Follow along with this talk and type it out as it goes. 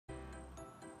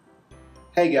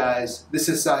Hey guys, this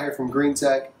is Sal here from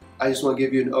Greentek. I just want to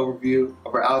give you an overview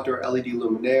of our outdoor LED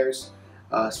luminaires,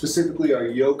 specifically our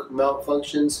yoke mount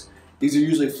functions. These are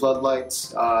usually floodlights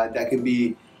that can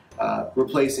be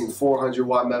replacing 400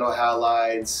 watt metal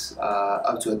halides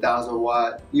up to 1,000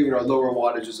 watt, even our lower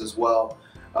wattages as well,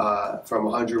 from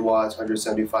 100 watts,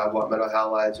 175 watt metal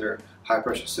halides or high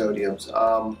pressure sodiums.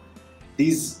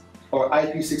 These are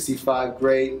IP65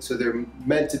 grade, so they're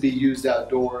meant to be used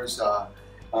outdoors.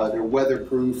 They're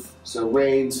weatherproof, so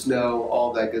rain, snow,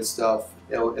 all that good stuff,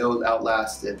 it'll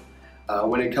outlast it.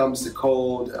 When it comes to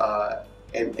cold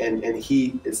and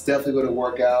heat, it's definitely going to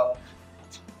work out.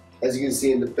 As you can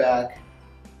see in the back,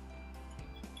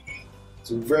 it's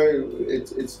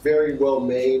very well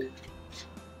made,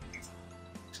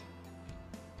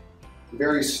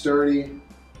 very sturdy.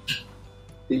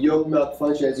 The yoke mount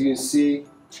function, as you can see,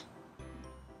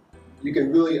 you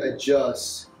can really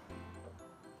adjust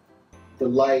the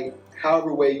light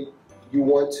however way you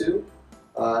want to.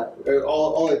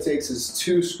 All it takes is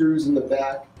 2 screws in the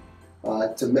back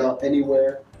to mount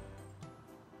anywhere,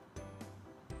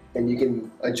 and you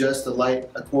can adjust the light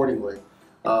accordingly.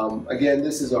 Again,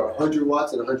 this is our 100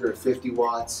 watts and 150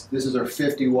 watts. This is our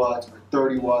 50 watts, our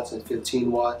 30 watts, and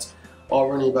 15 watts, all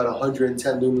running about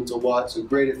 110 lumens a watt, so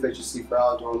great efficiency for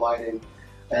outdoor lighting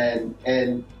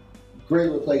and great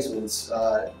replacements.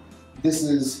 This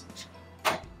is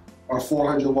our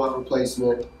 400 watt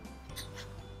replacement.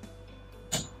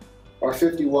 Our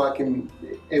 50 watt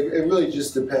it really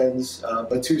just depends,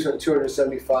 but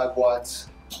 275 watts,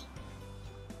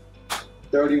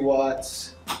 30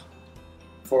 watts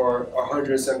for our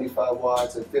 175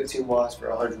 watts, and 15 watts for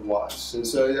 100 watts. And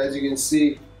so as you can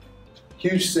see,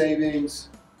 huge savings,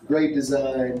 great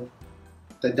design.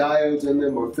 The diodes in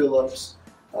them are Phillips.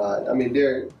 I mean,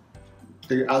 they're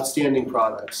outstanding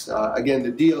products. Again,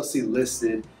 the DLC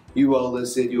listed, UL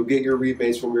listed. You'll get your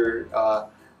rebates from your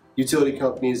utility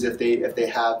companies if they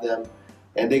have them,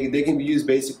 and they can be used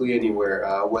basically anywhere,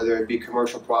 whether it be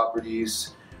commercial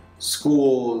properties,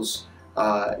 schools.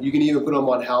 You can even put them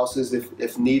on houses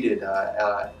if needed.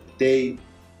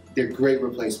 They're great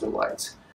replacement lights.